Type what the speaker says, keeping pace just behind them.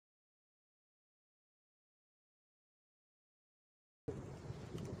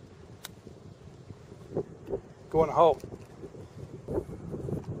going to hole.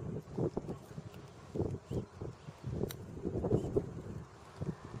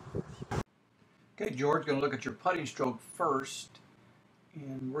 Okay, George, going to look at your putting stroke first,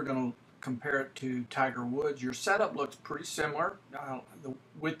 and we're going to compare it to Tiger Woods. Your setup looks pretty similar. The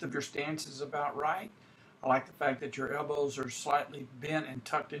width of your stance is about right. I like the fact that your elbows are slightly bent and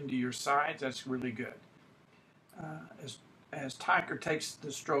tucked into your sides. That's really good. As Tiger takes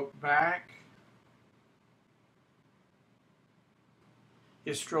the stroke back,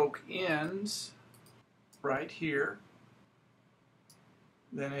 his stroke ends right here.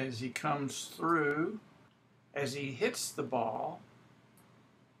 Then as he comes through, as he hits the ball,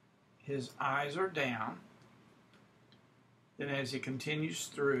 his eyes are down. Then as he continues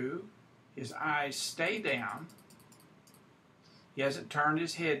through, his eyes stay down. He hasn't turned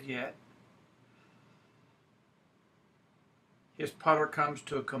his head yet. His putter comes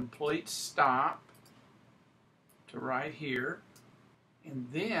to a complete stop to right here. And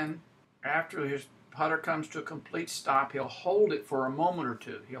then after his putter comes to a complete stop, he'll hold it for a moment or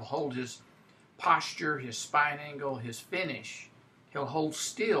two. He'll hold his posture, his spine angle, his finish. He'll hold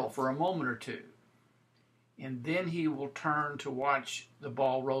still for a moment or two. And then he will turn to watch the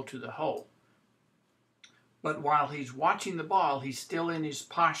ball roll to the hole. But while he's watching the ball, he's still in his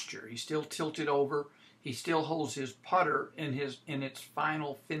posture. He's still tilted over. He still holds his putter in its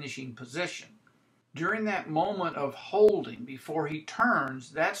final finishing position. During that moment of holding before he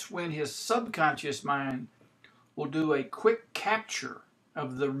turns, that's when his subconscious mind will do a quick capture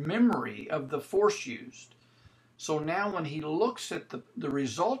of the memory of the force used. So now when he looks at the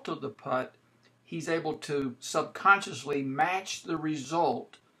result of the putt, he's able to subconsciously match the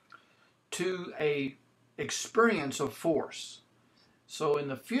result to a experience of force. So in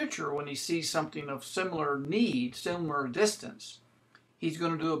the future, when he sees something of similar need, similar distance, he's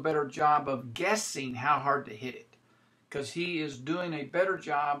going to do a better job of guessing how hard to hit it, because he is doing a better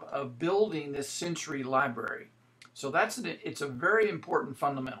job of building this sensory library. So it's a very important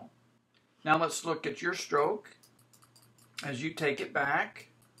fundamental. Now let's look at your stroke. As you take it back,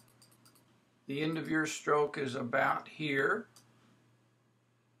 the end of your stroke is about here.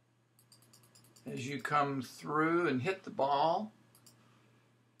 As you come through and hit the ball,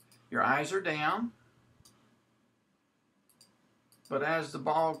 your eyes are down. But as the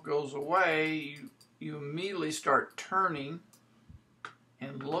ball goes away, you immediately start turning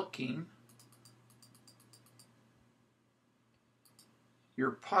and looking.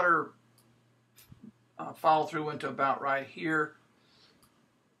 Your putter follow through into about right here,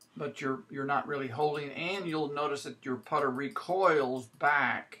 but you're not really holding, and you'll notice that your putter recoils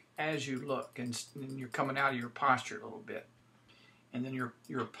back as you look, and you're coming out of your posture a little bit. And then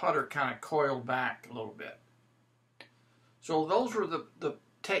your putter kind of coiled back a little bit. So those were the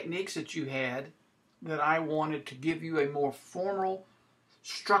techniques that you had that I wanted to give you a more formal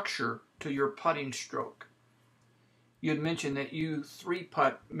structure to your putting stroke. You had mentioned that you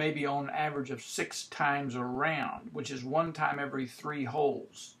 3-putt maybe on average of 6 times a round, which is 1 time every 3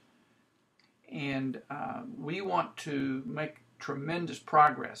 holes. And we want to make tremendous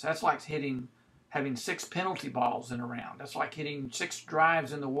progress. That's like having 6 penalty balls in a round. That's like hitting 6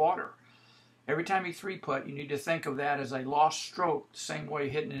 drives in the water. Every time you 3-putt, you need to think of that as a lost stroke, the same way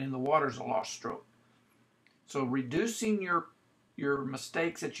hitting it in the water is a lost stroke. So reducing your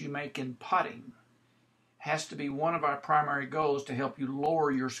mistakes that you make in putting has to be one of our primary goals to help you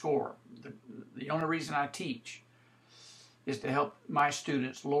lower your score. The only reason I teach is to help my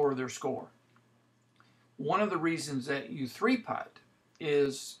students lower their score. One of the reasons that you 3-putt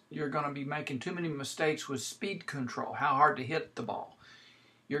is you're going to be making too many mistakes with speed control, how hard to hit the ball.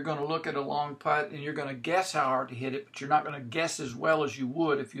 You're going to look at a long putt and you're going to guess how hard to hit it, but you're not going to guess as well as you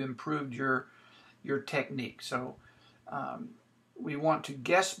would if you improved your technique. So we want to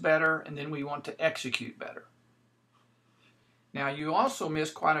guess better, and then we want to execute better. Now you also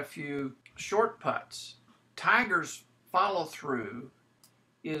miss quite a few short putts. Tiger's follow through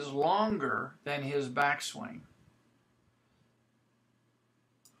is longer than his backswing.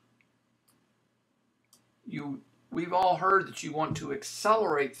 We've all heard that you want to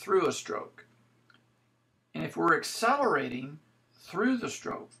accelerate through a stroke. And if we're accelerating through the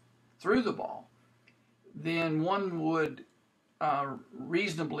stroke, through the ball, then one would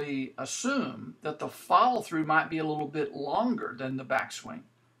reasonably assume that the follow-through might be a little bit longer than the backswing.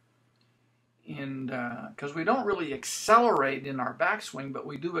 And because we don't really accelerate in our backswing, but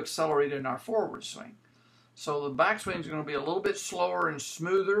we do accelerate in our forward swing. So the backswing is going to be a little bit slower and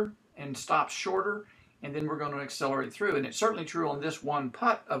smoother and stop shorter, and then we're going to accelerate through. And it's certainly true on this one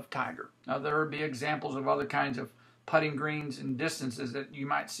putt of Tiger. Now, there will be examples of other kinds of putting greens and distances that you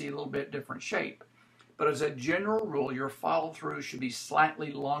might see a little bit different shape. But as a general rule, your follow-through should be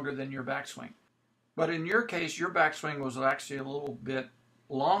slightly longer than your backswing. But in your case, your backswing was actually a little bit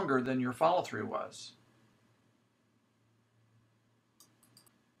longer than your follow-through was.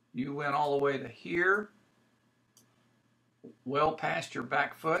 You went all the way to here, well past your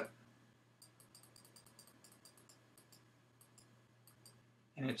back foot,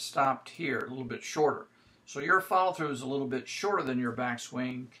 and it stopped here, a little bit shorter. So your follow-through is a little bit shorter than your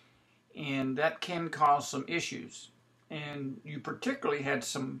backswing, and that can cause some issues. And you particularly had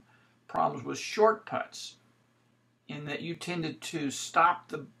some problems with short putts, in that you tended to stop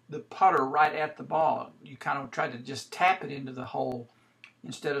the putter right at the ball. You kind of tried to just tap it into the hole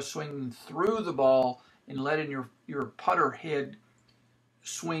instead of swinging through the ball and letting your putter head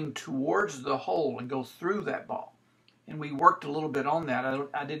swing towards the hole and go through that ball. And we worked a little bit on that.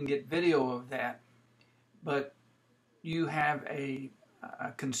 I didn't get video of that, but you have a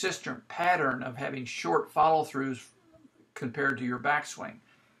consistent pattern of having short follow-throughs compared to your backswing.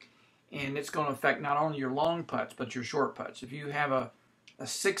 And it's going to affect not only your long putts, but your short putts. If you have a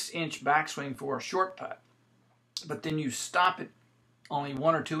 6-inch backswing for a short putt, but then you stop it only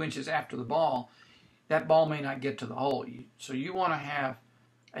 1 or 2 inches after the ball, that ball may not get to the hole. So you want to have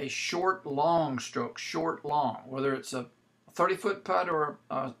a short, long stroke, short, long, whether it's a 30-foot putt or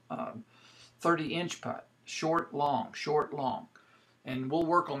a 30-inch putt. Short, long, short, long. And we'll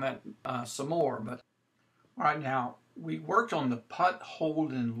work on that some more. But all right, now we worked on the putt,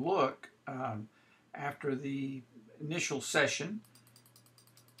 hold, and look after the initial session.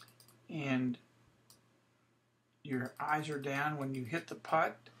 And your eyes are down when you hit the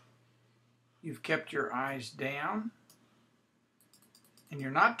putt. You've kept your eyes down. And you're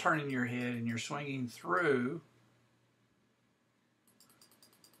not turning your head, and you're swinging through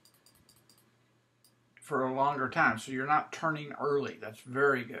for a longer time. So you're not turning early. That's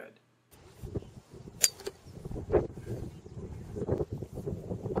very good.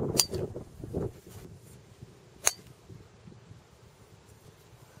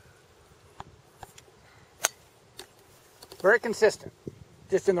 Very consistent,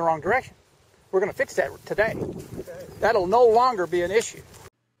 just in the wrong direction. We're going to fix that today. That'll no longer be an issue.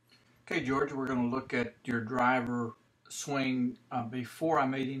 Okay, George, we're going to look at your driver swing before I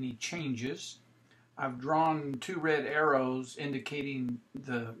made any changes. I've drawn 2 red arrows indicating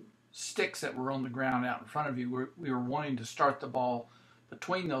the sticks that were on the ground out in front of you. We were wanting to start the ball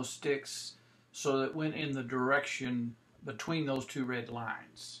between those sticks so that it went in the direction between those 2 red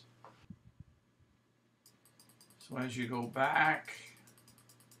lines. So as you go back,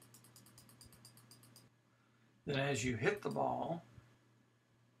 then as you hit the ball,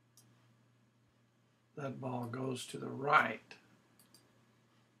 that ball goes to the right.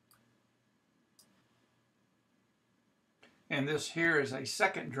 And this here is a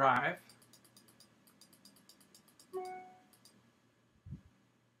second drive.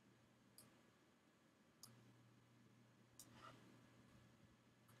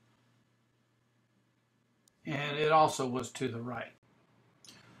 And it also was to the right.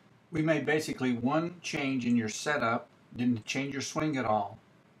 We made basically one change in your setup, didn't change your swing at all.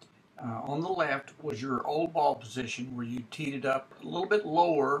 On the left was your old ball position where you teed it up a little bit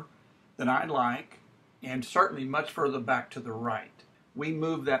lower than I'd like, and certainly much further back to the right. We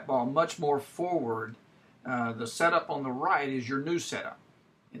moved that ball much more forward. The setup on the right is your new setup,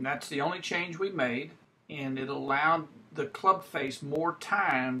 and that's the only change we made, and it allowed the club face more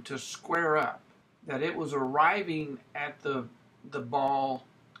time to square up. That it was arriving at the ball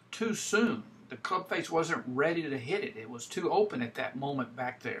too soon. The club face wasn't ready to hit it. It was too open at that moment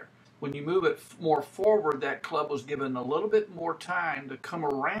back there. When you move it more forward, that club was given a little bit more time to come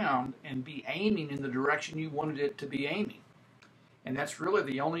around and be aiming in the direction you wanted it to be aiming. And that's really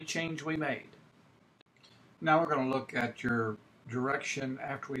the only change we made. Now we're going to look at your direction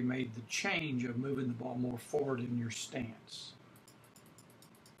after we made the change of moving the ball more forward in your stance.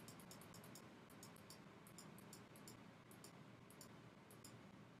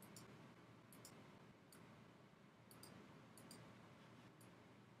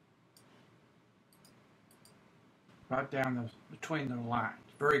 Right down between the lines.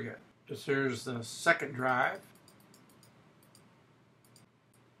 Very good. Just here's the second drive.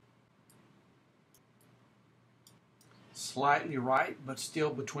 Slightly right, but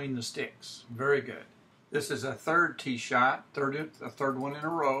still between the sticks. Very good. This is a third tee shot, a third one in a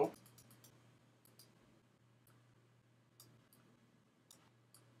row.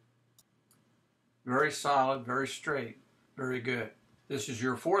 Very solid, very straight. Very good. This is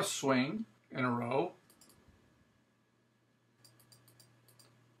your fourth swing in a row.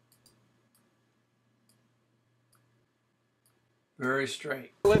 Very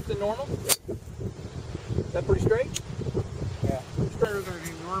straight. Left than normal. Is that pretty straight? Yeah. Better than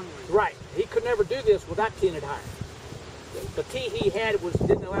he normally. Right. He could never do this without teeing it higher. The tee he had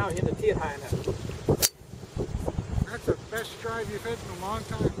didn't allow him to tee it high enough. That's the best drive you've hit in a long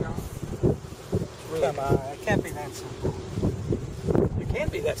time, John. Really Come on, it can't be that simple. It can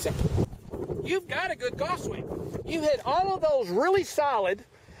be that simple. You've got a good golf swing. You hit all of those really solid.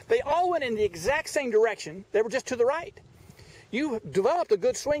 They all went in the exact same direction. They were just to the right. You developed a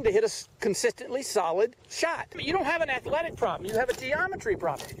good swing to hit a consistently solid shot. I mean, you don't have an athletic problem. You have a geometry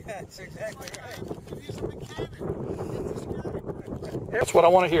problem. That's exactly right. He's a mechanic. That's what I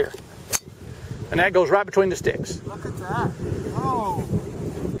want to hear. And that goes right between the sticks. Look at that. Oh.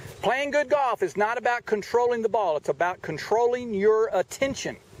 Playing good golf is not about controlling the ball. It's about controlling your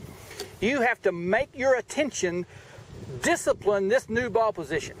attention. You have to make your attention discipline this new ball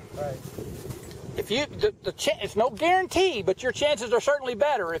position. Right. If you, it's no guarantee, but your chances are certainly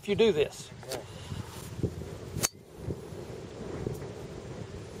better if you do this. Yeah.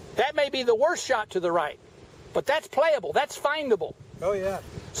 That may be the worst shot to the right, but that's playable. That's findable. Oh, yeah.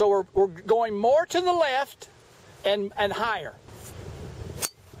 So we're going more to the left and higher.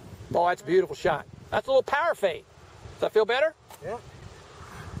 Oh, that's a beautiful shot. That's a little power fade. Does that feel better? Yeah.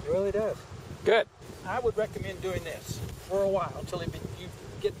 It really does. Good. I would recommend doing this for a while until you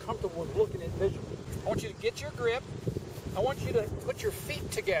get comfortable with looking at it visually. I want you to get your grip. I want you to put your feet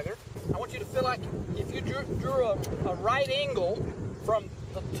together. I want you to feel like if you drew a right angle from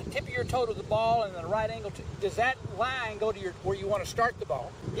the tip of your toe to the ball and then a right angle, does that line go to where you want to start the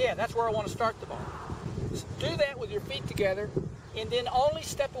ball? Yeah, that's where I want to start the ball. Do that with your feet together and then only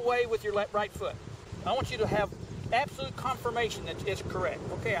step away with your right foot. I want you to have absolute confirmation that it's correct.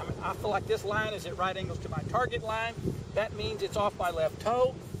 Okay, I feel like this line is at right angles to my target line. That means it's off my left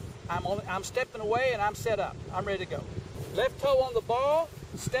toe. I'm stepping away and I'm set up. I'm ready to go. Left toe on the ball,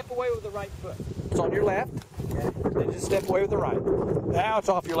 step away with the right foot. It's on your left, then just step away with the right. Now it's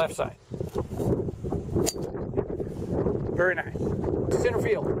off your left side. Very nice. Center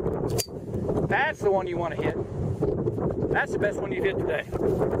field. That's the one you want to hit. That's the best one you've hit today.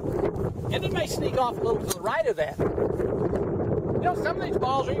 And it may sneak off a little to the right of that. You know, some of these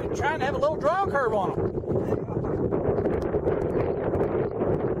balls are even trying to have a little draw curve on them.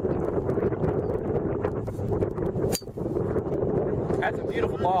 That's a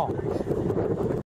beautiful ball.